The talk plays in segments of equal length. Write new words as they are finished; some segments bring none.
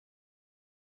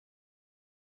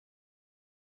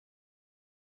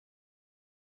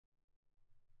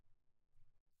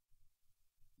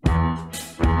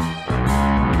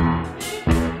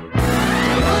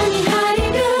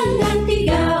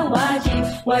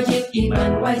Wajib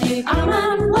iman, wajib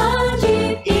aman,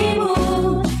 wajib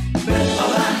imun.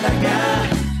 Berolahraga,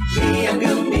 riang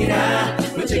gembira,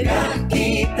 mencegah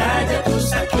kita jatuh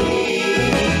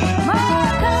sakit.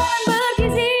 Makan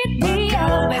bergizi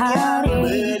tiap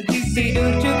hari,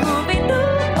 tidur cukup itu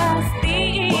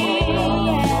pasti.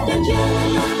 Dan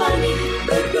janganlah panik,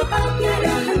 berdoa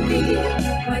tiada henti.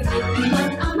 Wajib iman,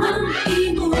 aman,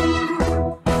 imun.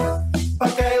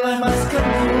 Pakailah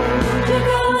maskermu,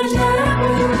 jagalah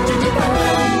jarakmu, cuci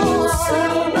tanganmu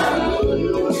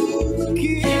selalu.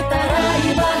 Kita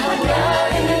raih bahagia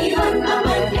dengan iman,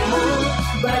 aman, imun.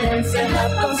 Badan sehat,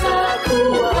 bangsa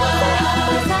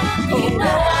kuat.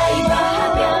 Kita raih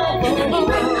bahagia dengan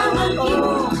iman, aman,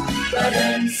 imun.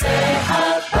 Badan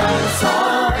sehat, bangsa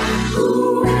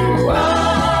kuat.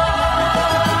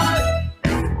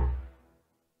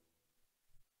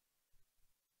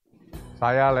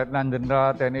 Saya Letnan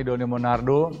Jenderal TNI Doni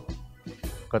Monardo,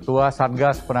 Ketua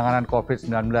Satgas Penanganan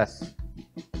COVID-19,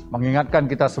 mengingatkan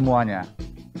kita semuanya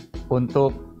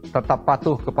untuk tetap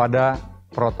patuh kepada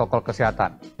protokol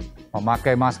kesehatan,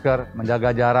 memakai masker, menjaga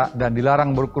jarak, dan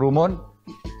dilarang berkerumun,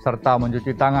 serta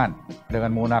mencuci tangan dengan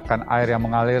menggunakan air yang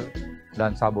mengalir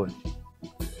dan sabun.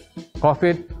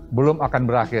 COVID belum akan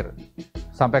berakhir.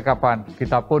 Sampai kapan,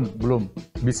 kita pun belum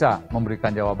bisa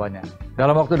memberikan jawabannya.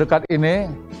 Dalam waktu dekat ini,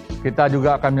 kita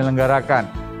juga akan menyelenggarakan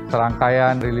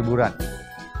serangkaian liburan,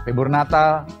 libur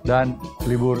Natal dan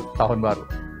libur Tahun Baru.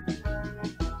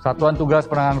 Satuan Tugas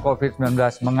Penanganan COVID-19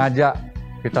 mengajak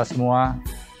kita semua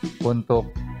untuk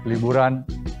liburan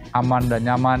aman dan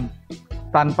nyaman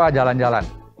tanpa jalan-jalan.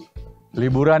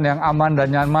 Liburan yang aman dan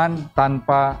nyaman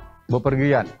tanpa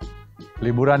bepergian.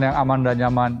 Liburan yang aman dan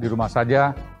nyaman di rumah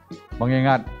saja,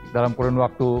 mengingat dalam kurun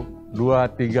waktu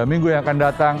 2-3 minggu yang akan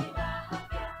datang,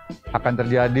 akan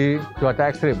terjadi cuaca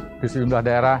ekstrim di sejumlah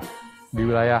daerah di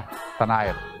wilayah tanah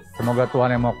air. Semoga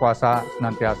Tuhan Yang Maha Kuasa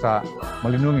senantiasa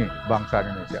melindungi bangsa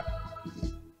Indonesia.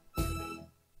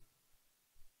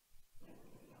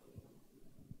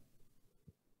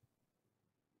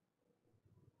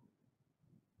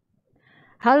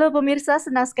 Halo pemirsa,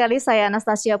 senang sekali saya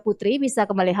Anastasia Putri bisa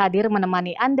kembali hadir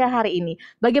menemani Anda hari ini.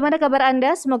 Bagaimana kabar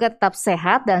Anda? Semoga tetap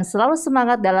sehat dan selalu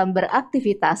semangat dalam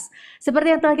beraktivitas.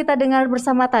 Seperti yang telah kita dengar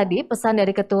bersama tadi, pesan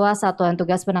dari Ketua Satuan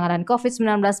Tugas Penanganan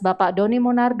COVID-19 Bapak Doni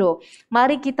Monardo.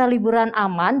 Mari kita liburan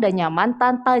aman dan nyaman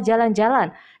tanpa jalan-jalan,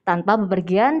 tanpa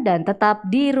bepergian dan tetap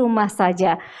di rumah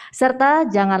saja. Serta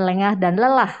jangan lengah dan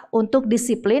lelah untuk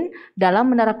disiplin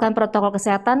dalam menerapkan protokol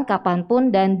kesehatan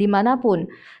kapanpun dan dimanapun.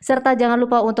 Serta jangan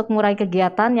lupa untuk mengurangi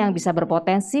kegiatan yang bisa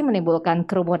berpotensi menimbulkan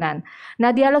kerumunan.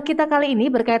 Nah, dialog kita kali ini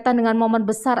berkaitan dengan momen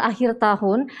besar akhir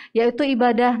tahun, yaitu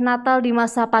ibadah Natal di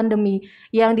masa pandemi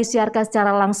yang disiarkan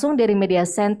secara langsung dari Media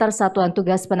Center Satuan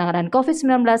Tugas Penanganan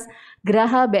COVID-19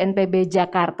 Geraha BNPB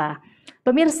Jakarta.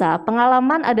 Pemirsa,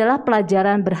 pengalaman adalah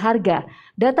pelajaran berharga.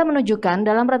 Data menunjukkan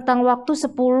dalam rentang waktu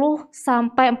 10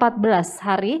 sampai 14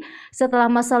 hari setelah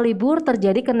masa libur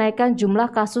terjadi kenaikan jumlah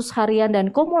kasus harian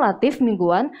dan kumulatif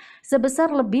mingguan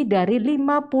sebesar lebih dari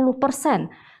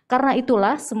 50%. Karena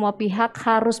itulah semua pihak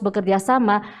harus bekerja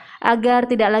sama agar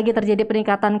tidak lagi terjadi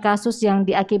peningkatan kasus yang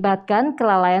diakibatkan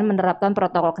kelalaian menerapkan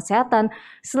protokol kesehatan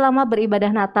selama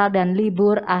beribadah Natal dan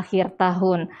libur akhir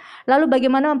tahun. Lalu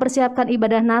bagaimana mempersiapkan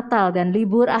ibadah Natal dan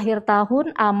libur akhir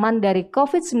tahun aman dari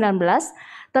COVID-19?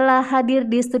 Telah hadir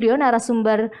di studio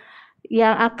narasumber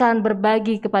yang akan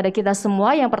berbagi kepada kita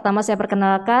semua. Yang pertama saya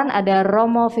perkenalkan ada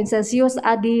Romo Vincentius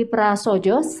Adi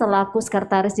Prasojo selaku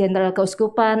Sekretaris Jenderal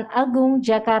Keuskupan Agung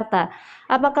Jakarta.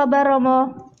 Apa kabar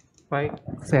Romo? Baik,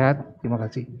 sehat, terima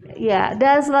kasih. Ya,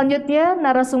 dan selanjutnya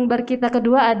narasumber kita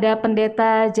kedua ada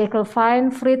Pendeta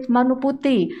Jacqueline Fried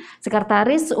Manuputi,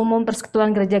 Sekretaris Umum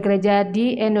Persekutuan Gereja-gereja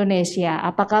di Indonesia.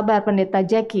 Apa kabar Pendeta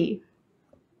Jackie?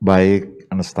 Baik,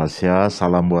 Anastasia,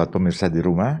 salam buat pemirsa di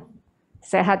rumah.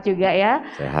 Sehat juga ya?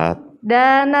 Sehat.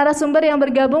 Dan narasumber yang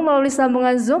bergabung melalui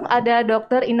sambungan Zoom ada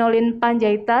Dr. Inolin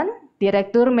Panjaitan,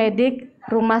 Direktur Medik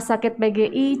Rumah Sakit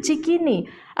PGI Cikini.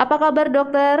 Apa kabar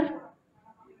dokter?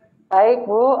 Baik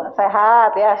Bu,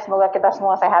 sehat ya. Semoga kita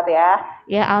semua sehat ya.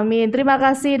 Ya amin. Terima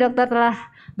kasih dokter telah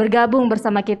bergabung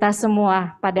bersama kita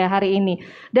semua pada hari ini.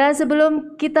 Dan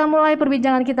sebelum kita mulai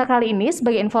perbincangan kita kali ini,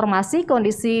 sebagai informasi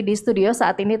kondisi di studio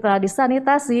saat ini telah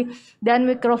disanitasi dan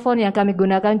mikrofon yang kami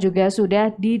gunakan juga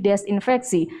sudah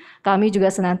didesinfeksi. Kami juga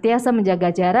senantiasa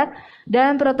menjaga jarak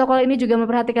dan protokol ini juga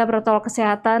memperhatikan protokol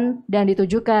kesehatan dan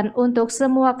ditujukan untuk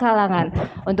semua kalangan.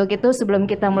 Untuk itu sebelum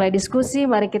kita mulai diskusi,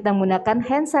 mari kita menggunakan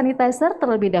hand sanitizer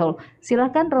terlebih dahulu.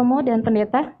 Silakan Romo dan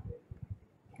Pendeta.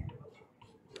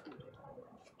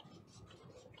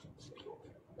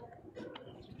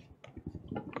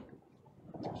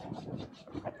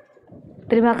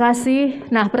 Terima kasih.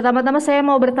 Nah, pertama-tama saya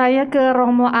mau bertanya ke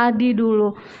Romo Adi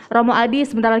dulu. Romo Adi,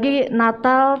 sebentar lagi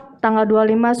Natal tanggal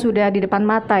 25 sudah di depan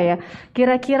mata ya.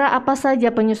 Kira-kira apa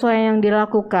saja penyesuaian yang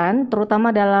dilakukan,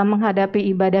 terutama dalam menghadapi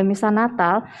ibadah misa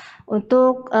Natal,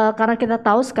 untuk karena kita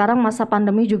tahu sekarang masa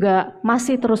pandemi juga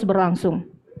masih terus berlangsung.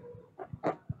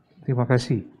 Terima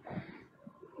kasih.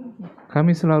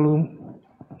 Kami selalu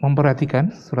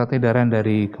memperhatikan surat edaran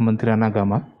dari Kementerian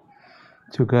Agama,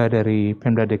 juga dari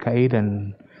Pemda DKI,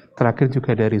 dan terakhir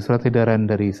juga dari surat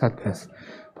edaran dari Satgas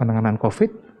penanganan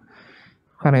COVID.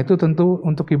 Karena itu tentu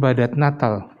untuk ibadat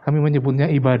Natal, kami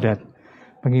menyebutnya ibadat,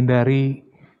 menghindari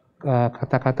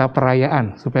kata-kata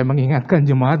perayaan, supaya mengingatkan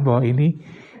jemaat bahwa ini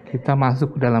kita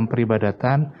masuk dalam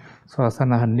peribadatan,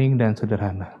 suasana hening dan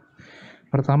sederhana.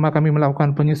 Pertama, kami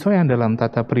melakukan penyesuaian dalam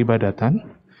tata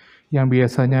peribadatan, yang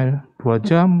biasanya 2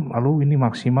 jam, lalu ini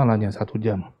maksimal hanya 1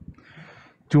 jam.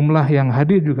 Jumlah yang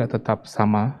hadir juga tetap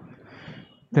sama,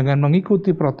 dengan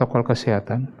mengikuti protokol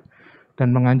kesehatan dan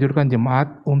menganjurkan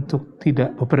jemaat untuk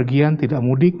tidak bepergian, tidak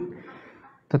mudik,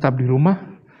 tetap di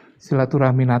rumah,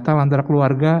 silaturahmi Natal antara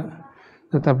keluarga,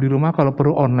 tetap di rumah, kalau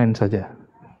perlu online saja.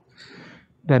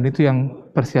 Dan itu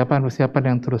yang persiapan-persiapan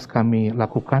yang terus kami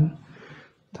lakukan,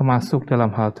 termasuk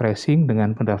dalam hal tracing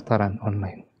dengan pendaftaran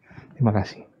online. Terima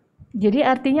kasih. Jadi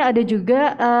artinya ada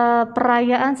juga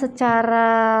perayaan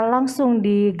secara langsung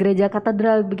di gereja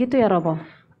katedral, begitu ya Romo?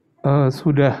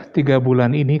 Sudah 3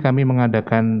 bulan ini kami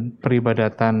mengadakan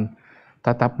peribadatan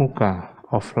tatap muka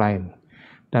offline.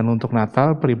 Dan untuk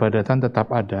Natal peribadatan tetap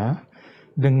ada,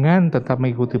 dengan tetap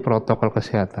mengikuti protokol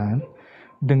kesehatan,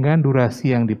 dengan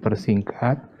durasi yang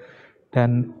dipersingkat,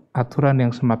 dan aturan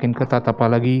yang semakin ketat,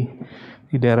 apalagi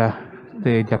di daerah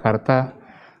di Jakarta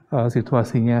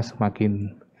situasinya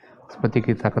semakin seperti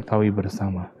kita ketahui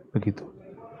bersama, begitu.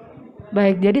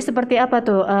 Baik, jadi seperti apa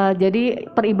tuh? Jadi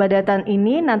peribadatan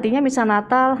ini nantinya misa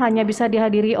Natal hanya bisa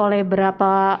dihadiri oleh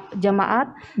berapa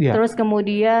jemaat? Ya. Terus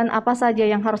kemudian apa saja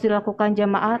yang harus dilakukan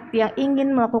jemaat yang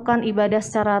ingin melakukan ibadah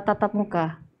secara tatap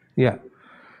muka? Ya,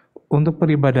 untuk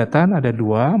peribadatan ada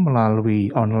 2,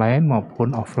 melalui online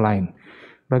maupun offline.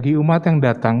 Bagi umat yang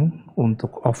datang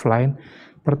untuk offline,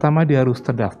 pertama dia harus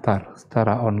terdaftar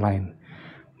secara online,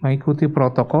 mengikuti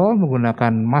protokol,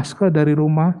 menggunakan masker dari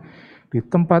rumah, di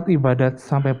tempat ibadat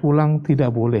sampai pulang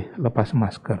tidak boleh lepas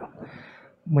masker.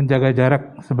 Menjaga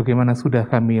jarak sebagaimana sudah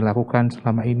kami lakukan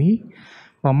selama ini,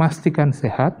 memastikan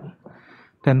sehat,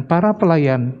 dan para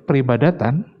pelayan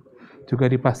peribadatan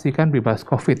juga dipastikan bebas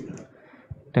COVID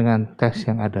dengan tes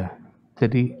yang ada.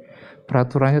 Jadi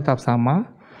peraturannya tetap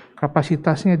sama,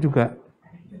 kapasitasnya juga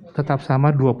tetap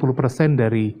sama, 20%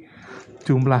 dari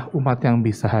jumlah umat yang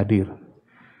bisa hadir.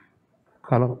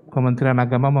 Kalau Kementerian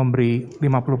Agama memberi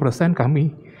 50%,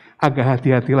 kami agak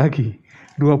hati-hati lagi.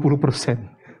 20%,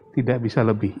 tidak bisa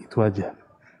lebih, itu aja.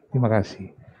 Terima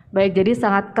kasih. Baik, jadi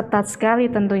sangat ketat sekali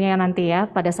tentunya nanti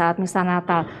ya pada saat misa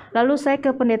Natal. Lalu saya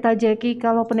ke Pendeta Jeki,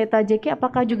 kalau Pendeta Jeki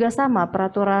apakah juga sama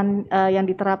peraturan yang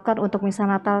diterapkan untuk misa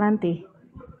Natal nanti?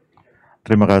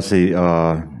 Terima kasih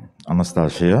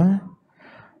Anastasia.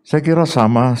 Saya kira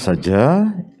sama saja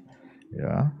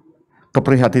ya.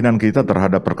 Keprihatinan kita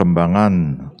terhadap perkembangan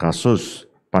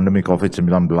kasus pandemi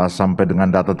COVID-19 sampai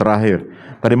dengan data terakhir.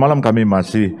 Tadi malam kami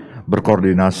masih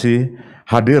berkoordinasi,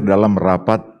 hadir dalam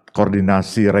rapat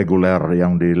koordinasi reguler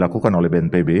yang dilakukan oleh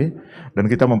BNPB, dan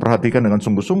kita memperhatikan dengan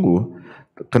sungguh-sungguh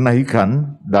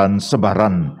kenaikan dan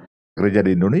sebaran. Gereja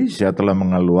di Indonesia telah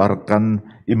mengeluarkan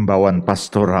imbauan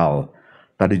pastoral.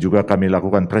 Tadi juga kami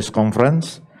lakukan press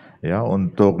conference ya,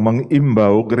 untuk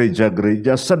mengimbau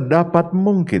gereja-gereja sedapat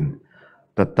mungkin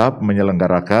tetap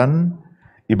menyelenggarakan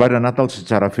ibadah Natal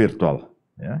secara virtual.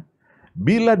 Ya.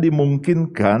 Bila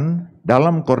dimungkinkan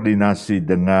dalam koordinasi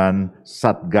dengan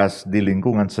Satgas di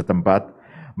lingkungan setempat,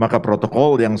 maka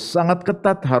protokol yang sangat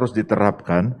ketat harus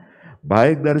diterapkan,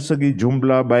 baik dari segi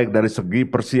jumlah, baik dari segi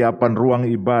persiapan ruang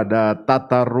ibadah,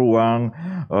 tata ruang,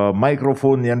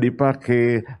 mikrofon yang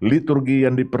dipakai, liturgi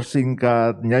yang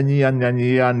dipersingkat,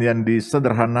 nyanyian-nyanyian yang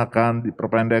disederhanakan,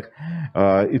 diperpendek,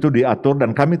 itu diatur,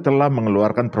 dan kami telah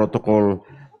mengeluarkan protokol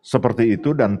seperti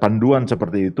itu dan panduan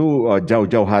seperti itu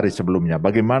jauh-jauh hari sebelumnya.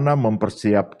 Bagaimana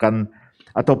mempersiapkan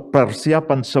atau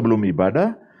persiapan sebelum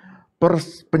ibadah,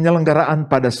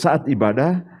 penyelenggaraan pada saat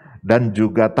ibadah, dan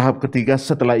juga tahap ketiga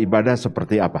setelah ibadah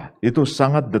seperti apa. Itu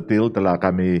sangat detail telah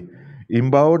kami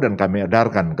imbau dan kami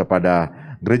edarkan kepada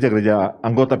gereja-gereja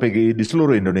anggota PGI di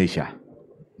seluruh Indonesia.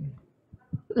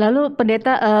 Lalu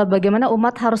Pendeta, bagaimana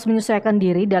umat harus menyesuaikan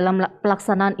diri dalam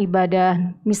pelaksanaan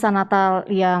ibadah misa Natal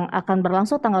yang akan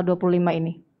berlangsung tanggal 25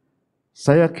 ini?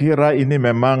 Saya kira ini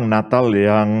memang Natal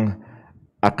yang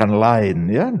akan lain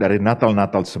ya dari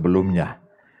Natal-Natal sebelumnya.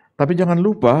 Tapi jangan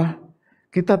lupa,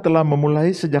 kita telah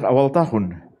memulai sejak awal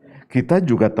tahun. Kita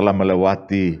juga telah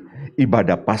melewati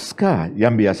ibadah Paskah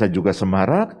yang biasa juga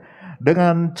semarak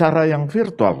dengan cara yang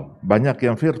virtual, banyak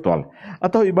yang virtual.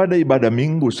 Atau ibadah-ibadah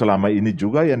minggu selama ini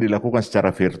juga yang dilakukan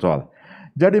secara virtual.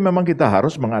 Jadi memang kita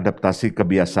harus mengadaptasi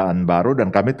kebiasaan baru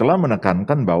dan kami telah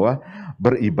menekankan bahwa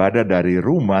beribadah dari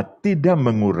rumah tidak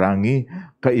mengurangi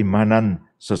keimanan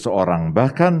seseorang.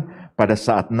 Bahkan pada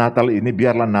saat Natal ini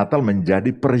biarlah Natal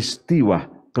menjadi peristiwa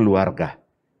keluarga.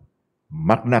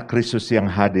 Makna Kristus yang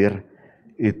hadir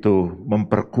itu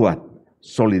memperkuat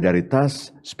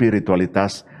solidaritas,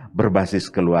 spiritualitas berbasis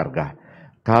keluarga.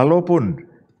 Kalaupun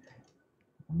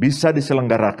bisa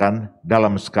diselenggarakan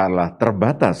dalam skala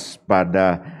terbatas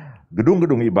pada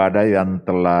gedung-gedung ibadah yang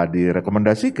telah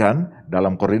direkomendasikan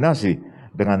dalam koordinasi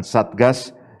dengan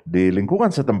Satgas di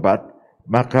lingkungan setempat,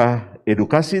 maka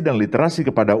edukasi dan literasi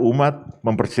kepada umat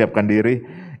mempersiapkan diri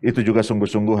itu juga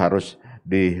sungguh-sungguh harus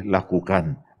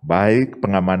dilakukan. Baik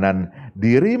pengamanan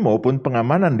diri maupun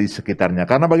pengamanan di sekitarnya.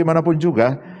 Karena bagaimanapun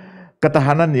juga,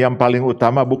 ketahanan yang paling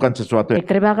utama bukan sesuatu yang...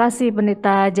 Terima kasih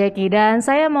Pendeta Jeki. Dan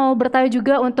saya mau bertanya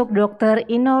juga untuk Dr.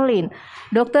 Inolin.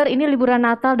 Dokter, ini liburan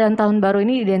Natal dan Tahun Baru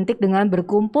ini identik dengan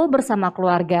berkumpul bersama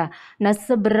keluarga. Nah,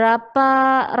 seberapa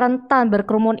rentan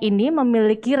berkerumun ini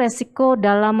memiliki resiko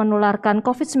dalam menularkan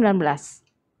COVID-19?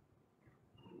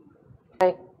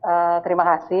 Baik, terima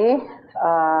kasih.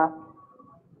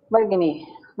 Begini,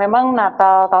 memang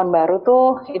Natal Tahun Baru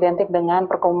tuh identik dengan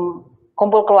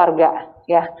kumpul keluarga,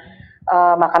 ya.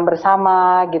 Makan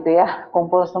bersama gitu ya,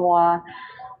 kumpul semua.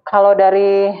 Kalau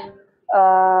dari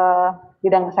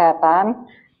bidang kesehatan,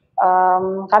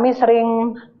 kami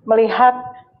sering melihat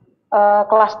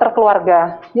klaster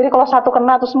keluarga. Jadi kalau satu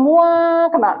kena tuh semua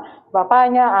kena,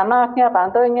 bapaknya, anaknya,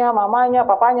 tantenya, mamanya,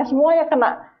 papanya, semuanya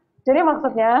kena. Jadi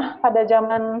maksudnya pada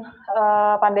zaman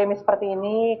pandemi seperti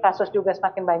ini, kasus juga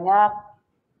semakin banyak.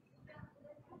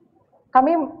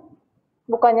 Kami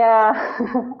bukannya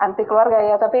anti keluarga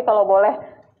ya, tapi kalau boleh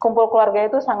kumpul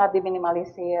keluarga itu sangat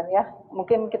diminimalisir ya.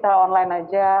 Mungkin kita online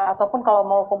aja, ataupun kalau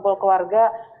mau kumpul keluarga,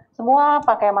 semua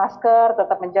pakai masker,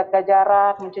 tetap menjaga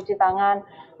jarak, mencuci tangan.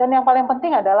 Dan yang paling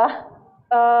penting adalah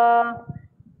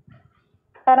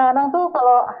kadang-kadang tuh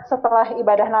kalau setelah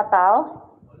ibadah Natal,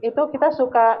 itu kita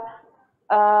suka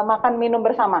makan minum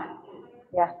bersama.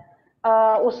 Ya,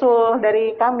 usul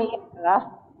dari kami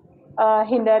adalah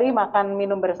hindari makan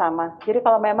minum bersama. Jadi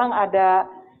kalau memang ada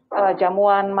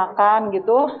jamuan makan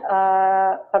gitu,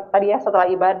 tadi ya setelah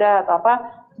ibadah atau apa,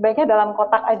 sebaiknya dalam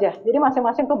kotak aja. Jadi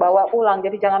masing-masing tuh bawa pulang.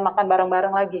 Jadi jangan makan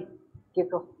bareng-bareng lagi,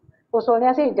 gitu.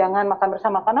 Usulnya sih jangan makan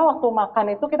bersama karena waktu makan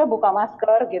itu kita buka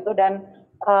masker gitu dan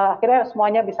akhirnya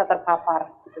semuanya bisa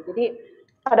terpapar. Gitu. Jadi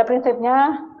pada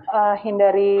prinsipnya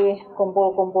hindari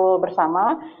kumpul-kumpul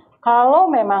bersama.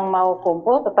 Kalau memang mau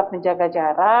kumpul tetap menjaga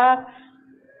jarak,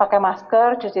 pakai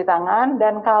masker, cuci tangan,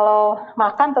 dan kalau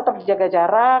makan tetap jaga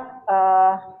jarak,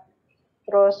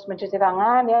 terus mencuci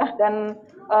tangan ya, dan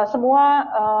semua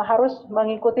harus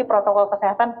mengikuti protokol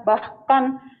kesehatan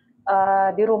bahkan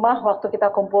di rumah waktu kita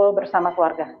kumpul bersama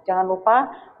keluarga. Jangan lupa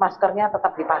maskernya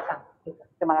tetap dipasang.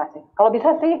 Terima kasih. Kalau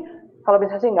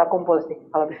bisa sih nggak kumpul sih,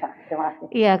 kalau bisa. Terima kasih.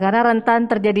 Iya, karena rentan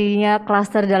terjadinya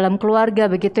klaster dalam keluarga,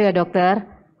 begitu ya dokter?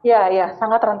 Iya,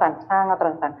 sangat rentan, sangat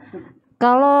rentan.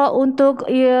 Kalau untuk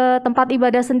tempat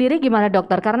ibadah sendiri gimana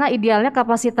dokter? Karena idealnya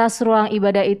kapasitas ruang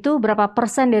ibadah itu berapa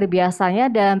persen dari biasanya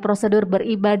dan prosedur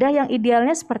beribadah yang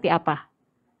idealnya seperti apa?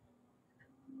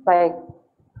 Baik,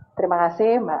 terima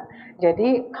kasih Mbak. Jadi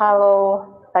kalau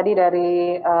tadi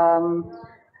dari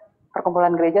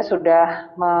perkumpulan gereja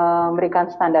sudah memberikan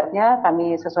standarnya,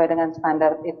 kami sesuai dengan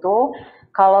standar itu.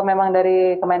 Kalau memang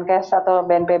dari Kemenkes atau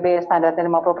BNPB standarnya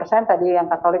 50%, tadi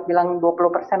yang Katolik bilang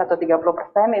 20% atau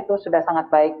 30%, itu sudah sangat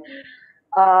baik.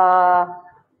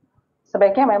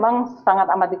 Sebaiknya memang sangat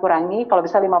amat dikurangi, kalau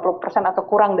bisa 50% atau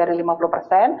kurang dari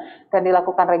 50%, dan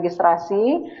dilakukan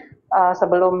registrasi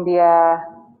sebelum dia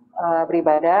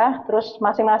beribadah. Terus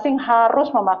masing-masing harus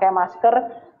memakai masker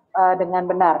dengan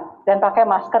benar, dan pakai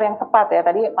masker yang tepat ya,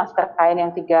 tadi masker kain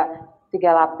yang tiga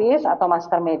lapis atau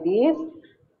masker medis.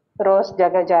 Terus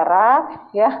jaga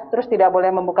jarak, ya. Terus tidak boleh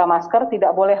membuka masker,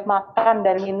 tidak boleh makan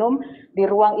dan minum di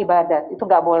ruang ibadat. Itu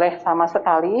nggak boleh sama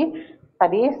sekali.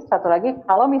 Tadi satu lagi,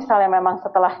 kalau misalnya memang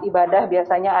setelah ibadah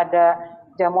biasanya ada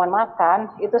jamuan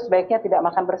makan, itu sebaiknya tidak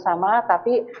makan bersama,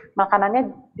 tapi makanannya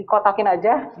dikotakin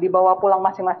aja, dibawa pulang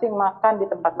masing-masing, makan di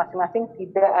tempat masing-masing,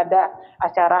 tidak ada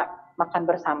acara makan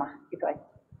bersama. Gitu aja.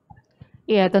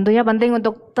 Iya, tentunya penting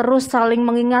untuk terus saling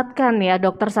mengingatkan ya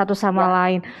dokter satu sama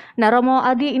lain. Nah, Romo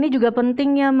Adi, ini juga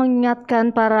pentingnya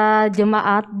mengingatkan para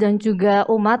jemaat dan juga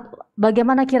umat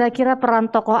bagaimana kira-kira peran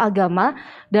tokoh agama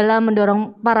dalam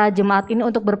mendorong para jemaat ini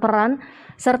untuk berperan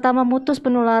serta memutus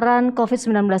penularan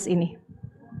COVID-19 ini?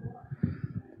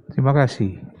 Terima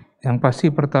kasih. Yang pasti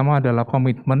pertama adalah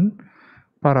komitmen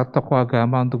para tokoh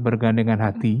agama untuk bergandengan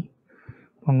hati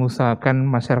mengusahakan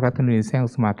masyarakat Indonesia yang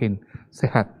semakin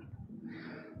sehat.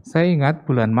 Saya ingat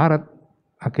bulan Maret,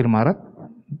 akhir Maret,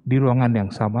 di ruangan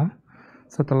yang sama,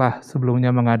 setelah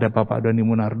sebelumnya menghadap Bapak Doni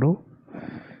Munardo,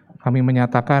 kami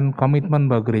menyatakan komitmen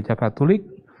bahwa Gereja Katolik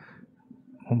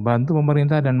membantu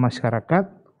pemerintah dan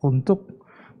masyarakat untuk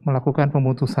melakukan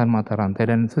pemutusan mata rantai.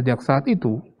 Dan sejak saat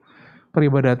itu,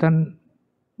 peribadatan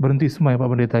berhenti semua ya Pak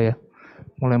Pendeta ya.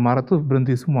 Mulai Maret itu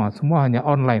berhenti semua hanya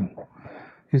online.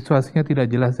 Situasinya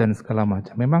tidak jelas dan segala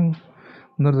macam. Memang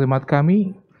menurut hemat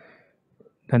kami,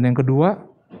 dan yang kedua,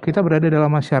 kita berada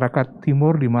dalam masyarakat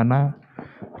timur di mana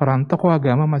peran tokoh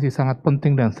agama masih sangat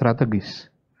penting dan strategis.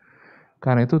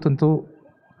 Karena itu tentu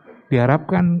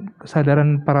diharapkan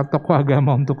kesadaran para tokoh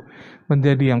agama untuk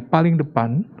menjadi yang paling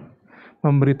depan,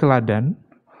 memberi teladan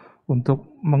untuk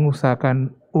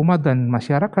mengusahakan umat dan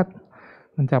masyarakat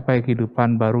mencapai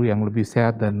kehidupan baru yang lebih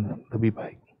sehat dan lebih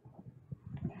baik.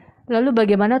 Lalu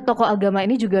bagaimana tokoh agama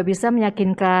ini juga bisa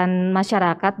meyakinkan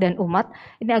masyarakat dan umat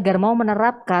ini agar mau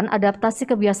menerapkan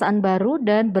adaptasi kebiasaan baru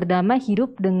dan berdamai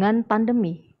hidup dengan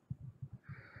pandemi?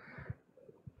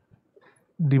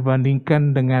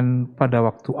 Dibandingkan dengan pada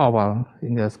waktu awal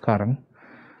hingga sekarang,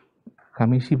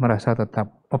 kami sih merasa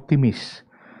tetap optimis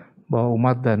bahwa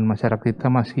umat dan masyarakat kita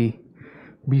masih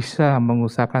bisa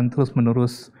mengusahakan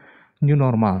terus-menerus new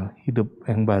normal, hidup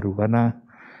yang baru, karena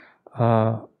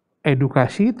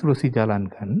edukasi terus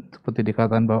dijalankan, seperti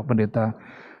dikatakan Bapak Pendeta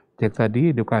Jack tadi,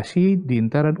 edukasi di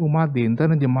intern umat, di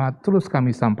intern jemaat terus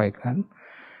kami sampaikan,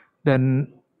 dan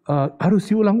harus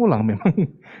diulang-ulang memang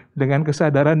dengan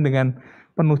kesadaran, dengan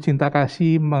penuh cinta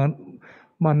kasih,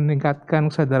 meningkatkan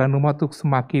kesadaran umat untuk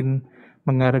semakin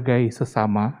menghargai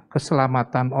sesama,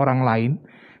 keselamatan orang lain,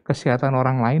 kesehatan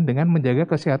orang lain dengan menjaga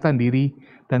kesehatan diri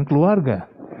dan keluarga.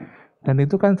 Dan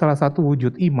itu kan salah satu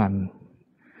wujud iman.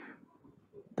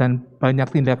 Dan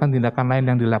banyak tindakan-tindakan lain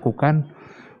yang dilakukan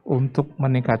untuk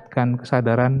meningkatkan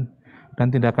kesadaran dan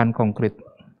tindakan konkret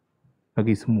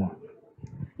bagi semua.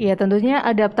 Ya, tentunya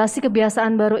adaptasi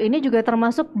kebiasaan baru ini juga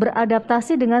termasuk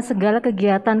beradaptasi dengan segala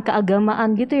kegiatan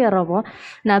keagamaan gitu ya Romo.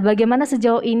 Nah, bagaimana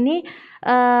sejauh ini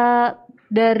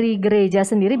dari gereja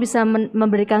sendiri bisa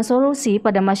memberikan solusi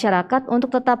pada masyarakat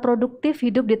untuk tetap produktif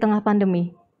hidup di tengah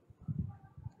pandemi?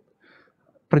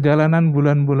 Perjalanan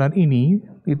bulan-bulan ini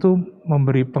itu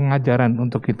memberi pengajaran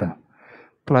untuk kita.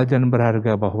 Pelajaran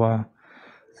berharga bahwa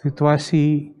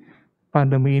situasi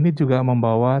pandemi ini juga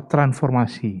membawa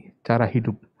transformasi cara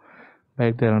hidup.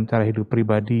 Baik dalam cara hidup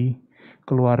pribadi,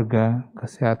 keluarga,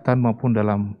 kesehatan maupun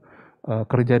dalam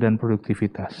kerja dan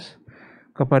produktivitas.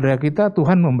 Kepada kita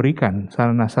Tuhan memberikan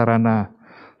sarana-sarana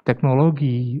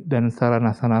teknologi dan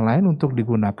sarana-sarana lain untuk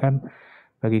digunakan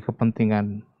bagi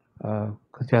kepentingan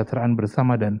kesejahteraan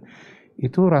bersama, dan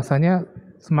itu rasanya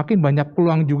semakin banyak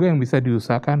peluang juga yang bisa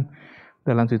diusahakan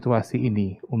dalam situasi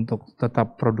ini untuk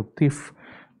tetap produktif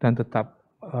dan tetap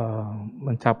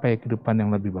mencapai kehidupan yang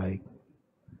lebih baik.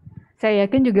 Saya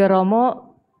yakin juga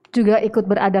Romo juga ikut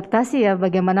beradaptasi ya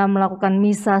bagaimana melakukan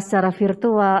misa secara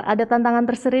virtual. Ada tantangan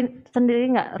tersendiri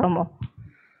nggak Romo?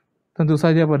 Tentu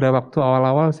saja pada waktu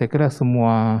awal-awal saya kira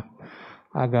semua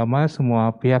agama, semua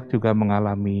pihak juga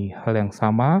mengalami hal yang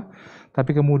sama.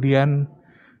 Tapi kemudian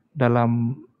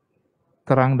dalam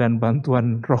terang dan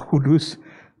bantuan Roh Kudus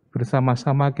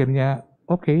bersama-sama akhirnya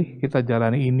oke, kita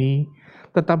jalani ini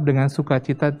tetap dengan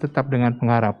sukacita, tetap dengan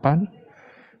pengharapan,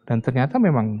 dan ternyata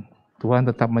memang Tuhan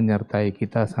tetap menyertai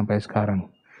kita sampai sekarang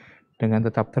dengan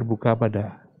tetap terbuka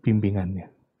pada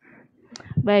bimbingannya.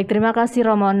 Baik, terima kasih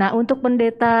Romo. Nah, untuk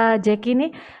Pendeta Jack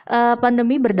ini,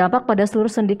 pandemi berdampak pada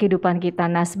seluruh sendi kehidupan kita.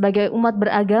 Nah, sebagai umat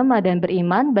beragama dan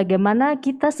beriman, bagaimana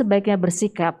kita sebaiknya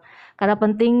bersikap? Karena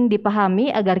penting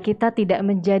dipahami agar kita tidak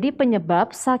menjadi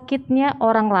penyebab sakitnya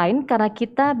orang lain, karena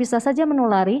kita bisa saja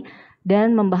menulari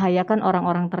dan membahayakan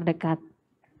orang-orang terdekat.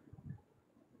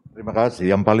 Terima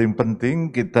kasih. Yang paling penting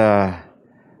kita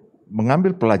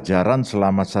mengambil pelajaran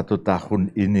selama 1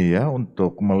 tahun ini ya,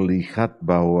 untuk melihat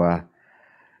bahwa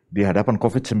di hadapan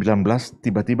COVID-19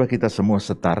 tiba-tiba kita semua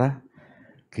setara,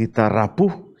 kita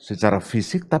rapuh secara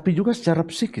fisik tapi juga secara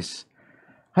psikis.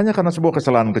 Hanya karena sebuah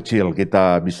kesalahan kecil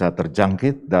kita bisa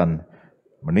terjangkit dan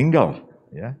meninggal.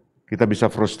 Ya. Kita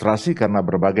bisa frustrasi karena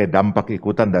berbagai dampak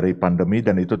ikutan dari pandemi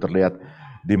dan itu terlihat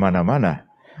di mana-mana.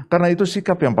 Karena itu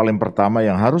sikap yang paling pertama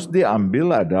yang harus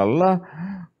diambil adalah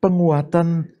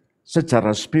penguatan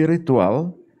secara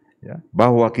spiritual ya,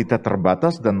 bahwa kita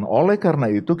terbatas dan oleh karena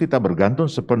itu kita bergantung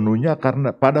sepenuhnya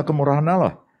pada kemurahan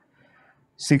Allah.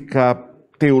 Sikap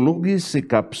teologis,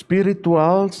 sikap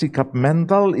spiritual, sikap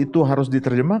mental itu harus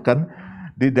diterjemahkan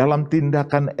di dalam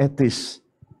tindakan etis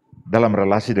dalam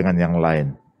relasi dengan yang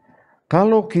lain.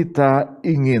 Kalau kita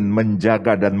ingin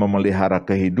menjaga dan memelihara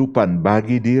kehidupan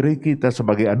bagi diri kita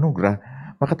sebagai anugerah,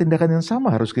 maka tindakan yang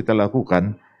sama harus kita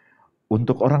lakukan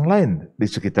untuk orang lain di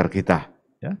sekitar kita.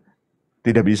 Ya.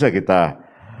 Tidak bisa kita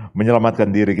menyelamatkan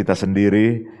diri kita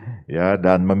sendiri, ya,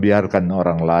 dan membiarkan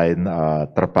orang lain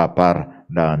terpapar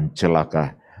dan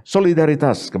celaka.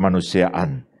 Solidaritas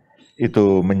kemanusiaan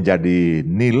itu menjadi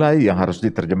nilai yang harus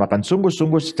diterjemahkan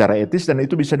sungguh-sungguh secara etis, dan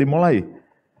itu bisa dimulai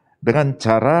dengan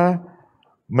cara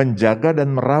menjaga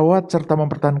dan merawat serta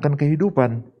mempertahankan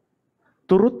kehidupan.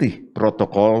 Turuti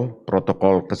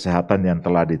protokol kesehatan yang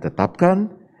telah ditetapkan,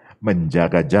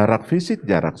 menjaga jarak fisik,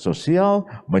 jarak sosial,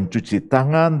 mencuci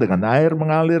tangan dengan air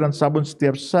mengalir dan sabun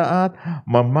setiap saat,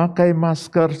 memakai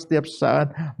masker setiap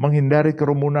saat, menghindari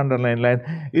kerumunan dan lain-lain.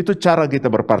 Itu cara kita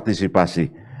berpartisipasi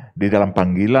di dalam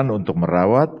panggilan untuk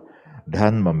merawat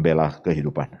dan membela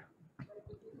kehidupan.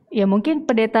 Ya, mungkin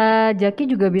Pendeta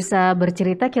Jaki juga bisa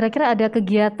bercerita kira-kira ada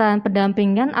kegiatan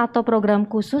pendampingan atau program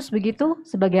khusus begitu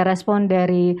sebagai respon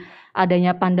dari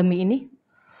adanya pandemi ini?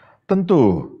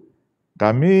 Tentu,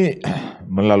 kami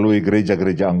melalui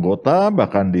gereja-gereja anggota,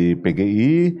 bahkan di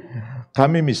PGI,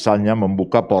 kami misalnya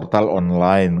membuka portal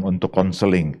online untuk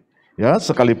konseling. Ya,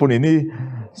 sekalipun ini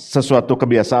sesuatu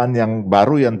kebiasaan yang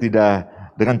baru yang tidak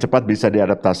dengan cepat bisa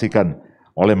diadaptasikan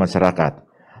oleh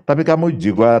masyarakat. Tapi kamu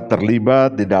juga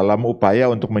terlibat di dalam upaya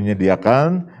untuk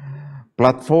menyediakan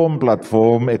platform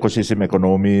ekosistem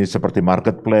ekonomi seperti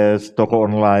marketplace, toko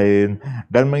online,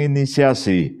 dan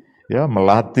menginisiasi, ya,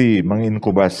 melatih,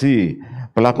 menginkubasi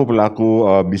pelaku-pelaku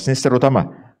bisnis terutama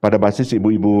pada basis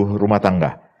ibu-ibu rumah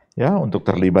tangga, ya, untuk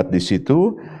terlibat di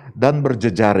situ dan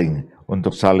berjejaring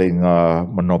untuk saling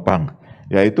menopang.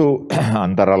 Yaitu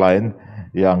antara lain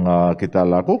yang kita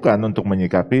lakukan untuk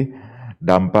menyikapi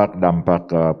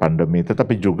dampak-dampak pandemi,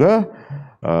 tetapi juga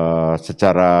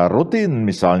secara rutin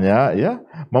misalnya, ya,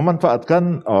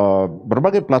 memanfaatkan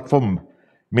berbagai platform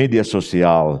media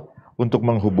sosial untuk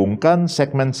menghubungkan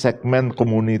segmen-segmen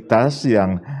komunitas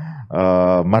yang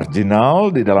marginal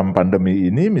di dalam pandemi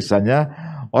ini, misalnya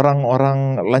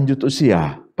orang-orang lanjut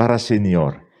usia, para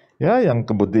senior, ya, yang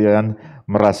kemudian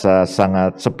merasa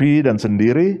sangat sepi dan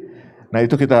sendiri. Nah,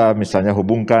 itu kita misalnya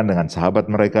hubungkan dengan sahabat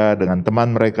mereka, dengan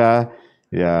teman mereka,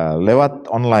 ya,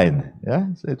 lewat online, ya.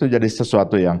 Itu jadi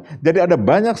sesuatu yang, jadi ada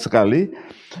banyak sekali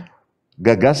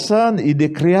gagasan,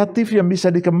 ide kreatif yang bisa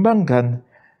dikembangkan,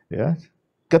 ya.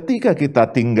 Ketika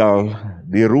kita tinggal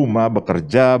di rumah,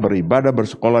 bekerja, beribadah,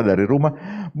 bersekolah dari rumah,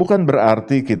 bukan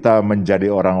berarti kita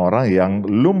menjadi orang-orang yang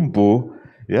lumpuh,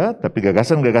 ya, tapi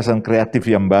gagasan-gagasan kreatif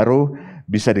yang baru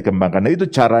bisa dikembangkan. Nah,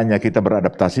 itu caranya kita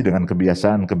beradaptasi dengan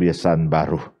kebiasaan-kebiasaan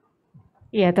baru.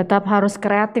 Ya, tetap harus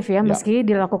kreatif ya, meski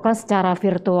dilakukan secara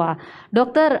virtual.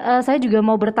 Dokter, saya juga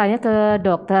mau bertanya ke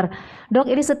dokter. Dok,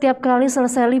 ini setiap kali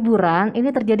selesai liburan, ini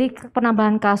terjadi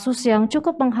penambahan kasus yang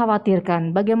cukup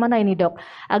mengkhawatirkan. Bagaimana ini, Dok?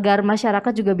 Agar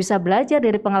masyarakat juga bisa belajar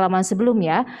dari pengalaman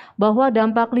sebelumnya, bahwa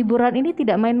dampak liburan ini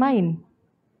tidak main-main.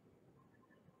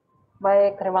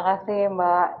 Baik, terima kasih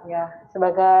Mbak. Ya,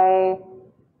 sebagai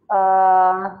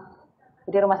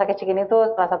jadi Rumah Sakit Cikini itu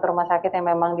salah satu rumah sakit yang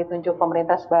memang ditunjuk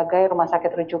pemerintah sebagai rumah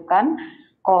sakit rujukan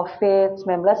COVID-19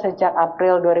 sejak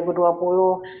April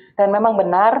 2020. Dan memang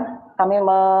benar kami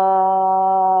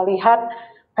melihat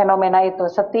fenomena itu.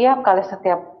 Setiap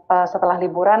setelah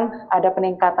liburan ada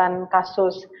peningkatan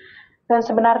kasus. Dan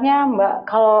sebenarnya Mbak,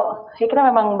 kalau kita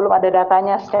memang belum ada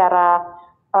datanya secara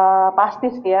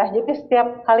pasti sih ya. Jadi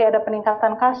setiap kali ada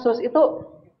peningkatan kasus itu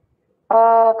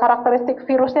karakteristik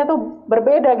virusnya tuh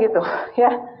berbeda gitu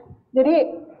ya.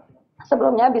 Jadi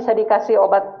sebelumnya bisa dikasih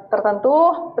obat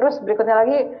tertentu, terus berikutnya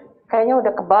lagi kayaknya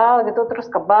udah kebal gitu, terus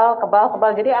kebal.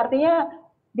 Jadi artinya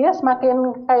dia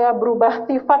semakin kayak berubah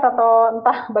sifat atau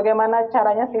entah bagaimana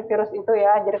caranya si virus itu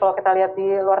ya. Jadi kalau kita lihat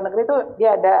di luar negeri tuh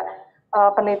dia ada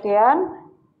penelitian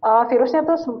virusnya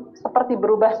tuh seperti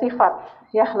berubah sifat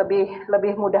ya,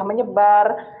 lebih mudah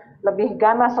menyebar, lebih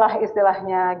ganas lah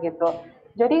istilahnya gitu.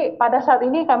 Jadi pada saat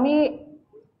ini kami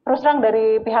terus terang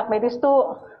dari pihak medis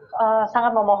tuh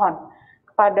sangat memohon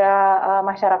kepada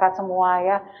masyarakat semua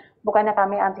ya. Bukannya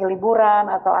kami anti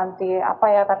liburan atau anti apa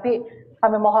ya, tapi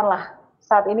kami mohonlah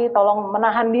saat ini tolong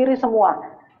menahan diri semua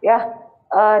ya,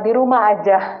 di rumah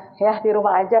aja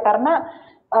karena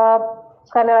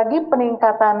sekali lagi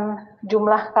peningkatan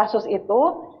jumlah kasus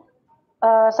itu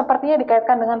sepertinya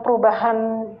dikaitkan dengan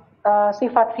perubahan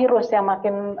sifat virus yang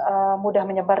makin mudah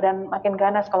menyebar dan makin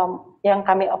ganas kalau yang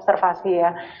kami observasi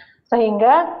ya.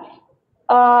 Sehingga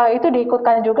itu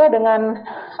diikutkan juga dengan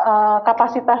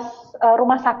kapasitas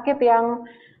rumah sakit yang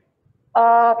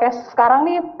kayak sekarang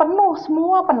nih penuh,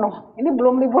 semua penuh. Ini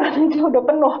belum liburan aja udah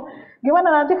penuh.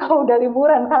 Gimana nanti kalau udah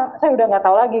liburan? Saya udah nggak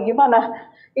tahu lagi gimana.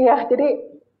 Iya, jadi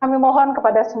kami mohon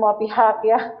kepada semua pihak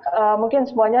ya, mungkin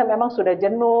semuanya memang sudah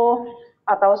jenuh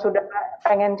atau sudah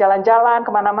pengen jalan-jalan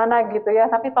kemana-mana gitu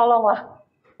ya. Tapi tolonglah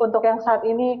untuk yang saat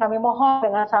ini kami mohon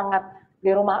dengan sangat di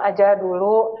rumah aja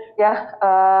dulu ya.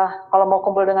 Kalau mau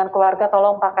kumpul dengan keluarga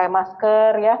tolong pakai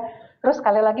masker ya. Terus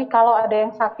sekali lagi kalau ada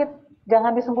yang sakit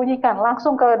jangan disembunyikan,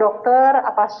 langsung ke dokter,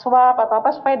 apa swab atau apa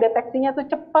supaya deteksinya tuh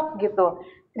cepat gitu.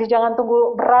 Jadi jangan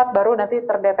tunggu berat baru nanti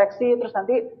terdeteksi terus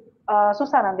nanti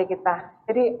susah nanti kita.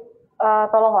 Jadi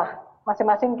tolonglah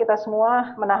masing-masing kita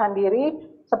semua menahan diri.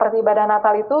 Seperti ibadah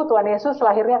Natal itu Tuhan Yesus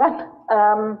lahirnya kan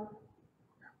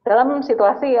dalam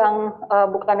situasi yang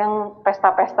bukan yang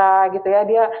pesta-pesta gitu ya,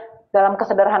 dia dalam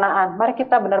kesederhanaan. Mari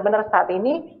kita benar-benar saat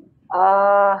ini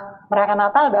merayakan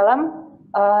Natal dalam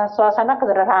suasana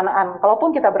kesederhanaan.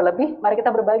 Kalaupun kita berlebih, mari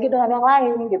kita berbagi dengan yang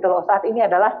lain gitu loh. Saat ini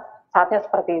adalah saatnya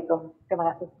seperti itu.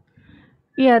 Terima kasih.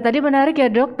 Iya, tadi menarik ya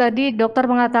dok. Tadi dokter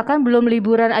mengatakan belum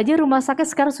liburan aja rumah sakit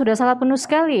sekarang sudah sangat penuh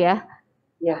sekali ya.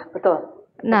 Ya, betul.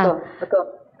 Nah, betul.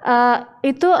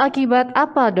 itu akibat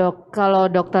apa dok? Kalau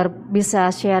dokter bisa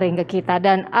sharing ke kita,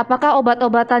 dan apakah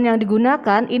obat-obatan yang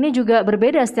digunakan ini juga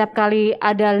berbeda setiap kali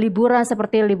ada liburan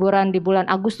seperti liburan di bulan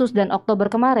Agustus dan Oktober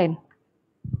kemarin?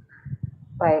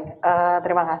 Baik,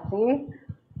 terima kasih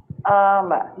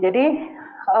Mbak. Jadi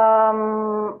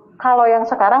kalau yang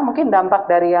sekarang mungkin dampak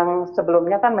dari yang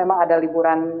sebelumnya kan memang ada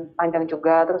liburan panjang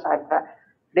juga, terus ada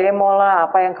demo lah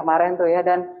apa yang kemarin tuh ya,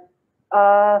 dan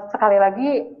sekali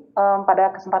lagi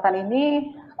pada kesempatan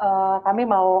ini kami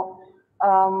mau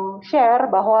share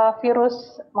bahwa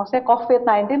virus, maksudnya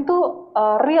COVID-19 tuh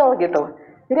real gitu.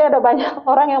 Jadi ada banyak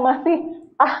orang yang masih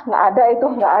nggak ada itu,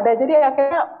 nggak ada. Jadi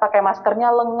akhirnya pakai maskernya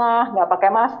lengah, nggak pakai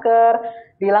masker,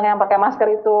 bilang yang pakai masker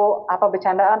itu apa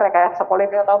bercandaan, rekayasa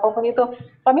politik atau apapun itu.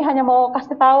 Kami hanya mau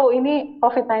kasih tahu ini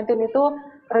COVID-19 itu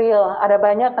real. Ada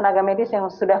banyak tenaga medis yang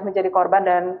sudah menjadi korban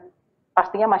dan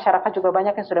pastinya masyarakat juga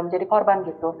banyak yang sudah menjadi korban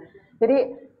gitu.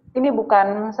 Jadi ini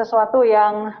bukan sesuatu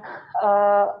yang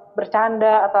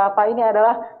bercanda atau apa, ini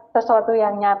adalah sesuatu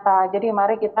yang nyata. Jadi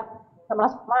mari kita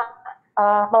sama-sama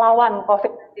melawan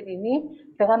COVID-19 ini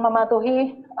dengan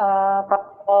mematuhi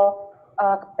protokol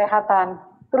kesehatan.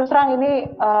 Terus terang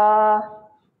ini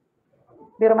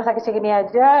di rumah sakit segini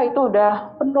aja itu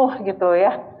udah penuh gitu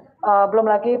ya.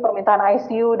 Belum lagi permintaan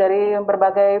ICU dari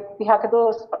berbagai pihak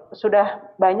itu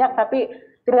sudah banyak, tapi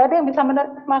tidak ada yang bisa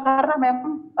menerima karena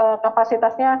memang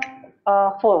kapasitasnya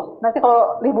full. Nanti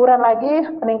kalau liburan lagi,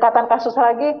 peningkatan kasus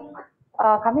lagi,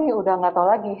 kami udah nggak tahu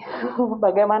lagi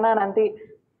bagaimana nanti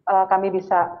kami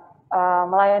bisa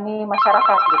melayani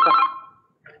masyarakat gitu.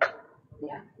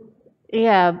 Ya.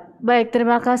 Iya, baik.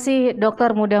 Terima kasih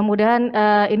dokter. Mudah-mudahan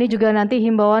ini juga nanti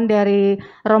himbauan dari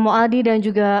Romo Adi dan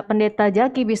juga Pendeta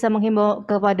Jaki bisa menghimbau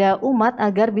kepada umat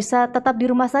agar bisa tetap di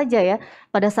rumah saja ya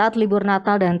pada saat libur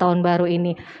Natal dan Tahun Baru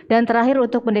ini. Dan terakhir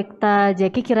untuk Pendeta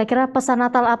Jaki, kira-kira pesan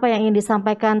Natal apa yang ingin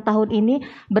disampaikan tahun ini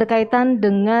berkaitan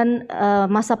dengan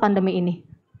masa pandemi ini?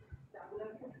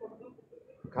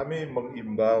 Kami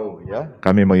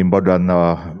mengimbau dan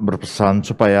berpesan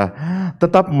supaya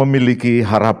tetap memiliki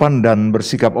harapan dan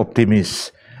bersikap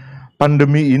optimis.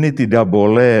 Pandemi ini tidak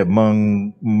boleh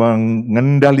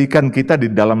mengendalikan kita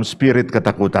di dalam spirit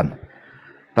ketakutan.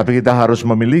 Tapi kita harus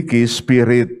memiliki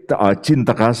spirit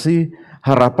cinta kasih,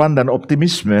 harapan dan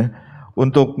optimisme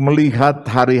untuk melihat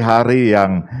hari-hari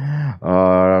yang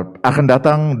akan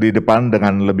datang di depan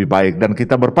dengan lebih baik. Dan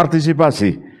kita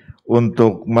berpartisipasi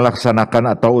untuk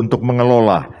melaksanakan atau untuk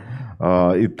mengelola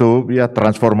itu ya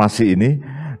transformasi ini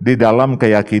di dalam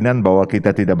keyakinan bahwa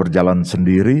kita tidak berjalan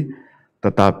sendiri,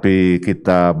 tetapi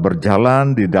kita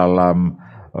berjalan di dalam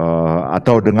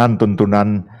atau dengan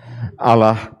tuntunan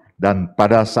Allah. Dan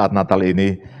pada saat Natal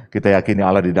ini kita yakini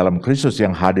Allah di dalam Kristus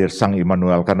yang hadir, Sang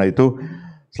Immanuel. Karena itu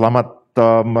selamat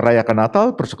merayakan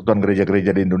Natal. Persekutuan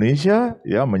gereja-gereja di Indonesia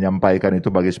ya menyampaikan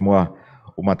itu bagi semua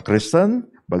umat Kristen,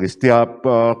 bagi setiap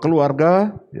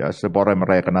keluarga, ya setiap orang yang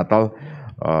merayakan Natal,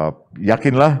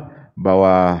 yakinlah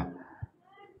bahwa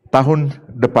tahun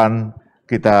depan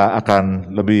kita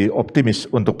akan lebih optimis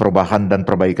untuk perubahan dan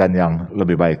perbaikan yang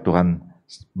lebih baik. Tuhan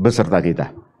beserta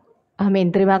kita.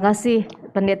 Amin. Terima kasih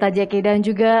Pendeta Jaki dan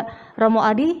juga Romo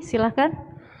Adi, silakan.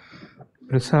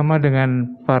 Bersama dengan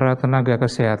para tenaga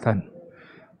kesehatan,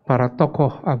 para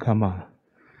tokoh agama,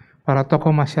 para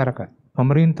tokoh masyarakat,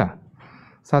 pemerintah,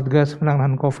 Satgas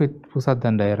Penanganan COVID pusat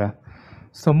dan daerah,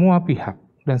 semua pihak,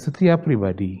 dan setiap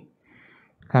pribadi.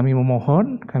 Kami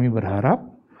memohon, kami berharap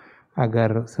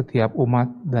agar setiap umat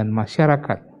dan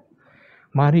masyarakat,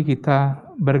 mari kita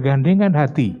bergandengan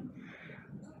hati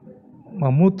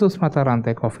memutus mata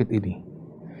rantai COVID ini.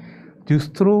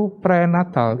 Justru perayaan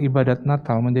Natal, ibadat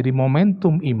Natal menjadi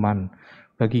momentum iman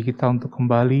bagi kita untuk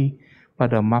kembali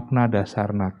pada makna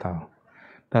dasar Natal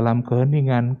dalam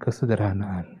keheningan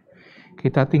kesederhanaan.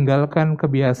 Kita tinggalkan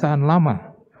kebiasaan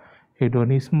lama,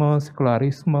 hedonisme,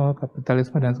 sekularisme,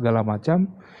 kapitalisme, dan segala macam.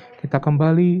 Kita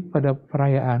kembali pada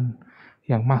perayaan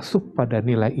yang masuk pada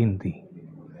nilai inti.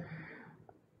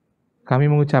 Kami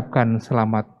mengucapkan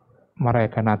selamat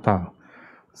merayakan Natal,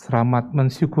 selamat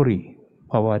mensyukuri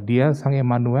bahwa Dia, Sang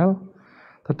Emmanuel,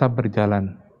 tetap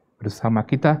berjalan bersama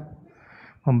kita,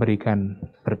 memberikan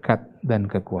berkat dan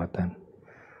kekuatan.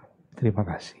 Terima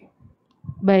kasih.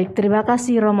 Baik, terima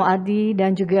kasih Romo Adi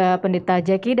dan juga Pendeta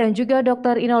Jeki dan juga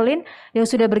Dr. Inolin yang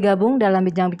sudah bergabung dalam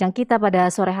bincang-bincang kita pada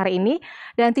sore hari ini.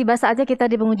 Dan tiba saatnya kita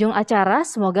di penghujung acara.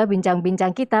 Semoga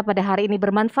bincang-bincang kita pada hari ini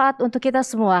bermanfaat untuk kita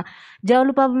semua. Jangan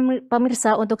lupa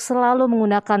pemirsa untuk selalu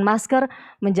menggunakan masker,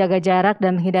 menjaga jarak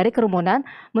dan menghindari kerumunan,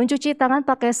 mencuci tangan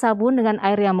pakai sabun dengan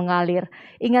air yang mengalir.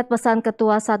 Ingat pesan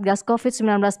Ketua Satgas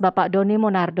COVID-19 Bapak Doni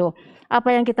Monardo.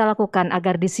 Apa yang kita lakukan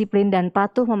agar disiplin dan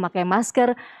patuh memakai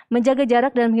masker, menjaga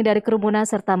jarak dan menghindari kerumunan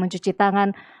serta mencuci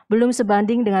tangan belum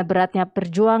sebanding dengan beratnya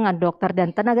perjuangan dokter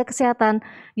dan tenaga kesehatan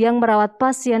yang merawat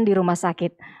pasien di rumah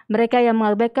sakit. Mereka yang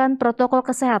mengabaikan protokol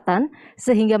kesehatan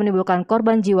sehingga menimbulkan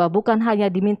korban jiwa bukan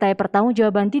hanya dimintai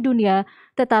pertanggungjawaban di dunia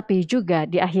tetapi juga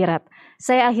di akhirat.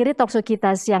 Saya akhiri talkshow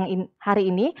kita siang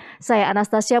hari ini. Saya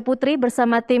Anastasia Putri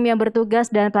bersama tim yang bertugas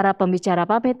dan para pembicara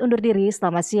pamit undur diri.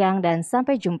 Selamat siang dan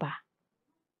sampai jumpa.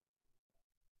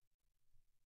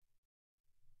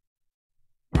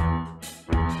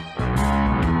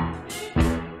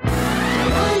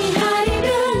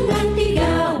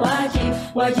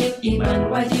 Wajib iman,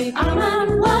 wajib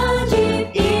aman, wajib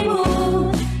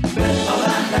imun.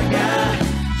 Berolahraga,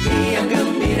 riang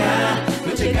gembira,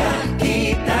 mencegah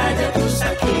kita jatuh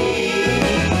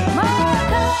sakit.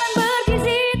 Makan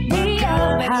bergizi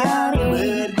tiap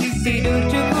hari, tidur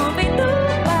cukup itu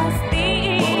pasti.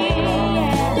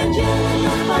 Dan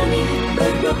janganlah panik,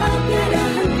 berdoa tiada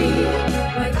henti.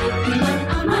 Wajib iman,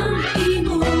 aman,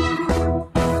 imun.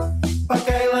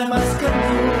 Pakailah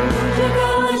maskermu,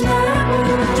 jagalah jarakmu,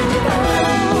 cuci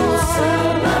tanganmu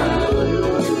selalu.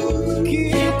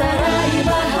 Kita raih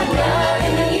bahagia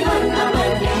dengan iman,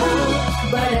 aman, imun.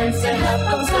 Badan sehat,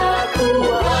 bangsa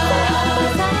kuat.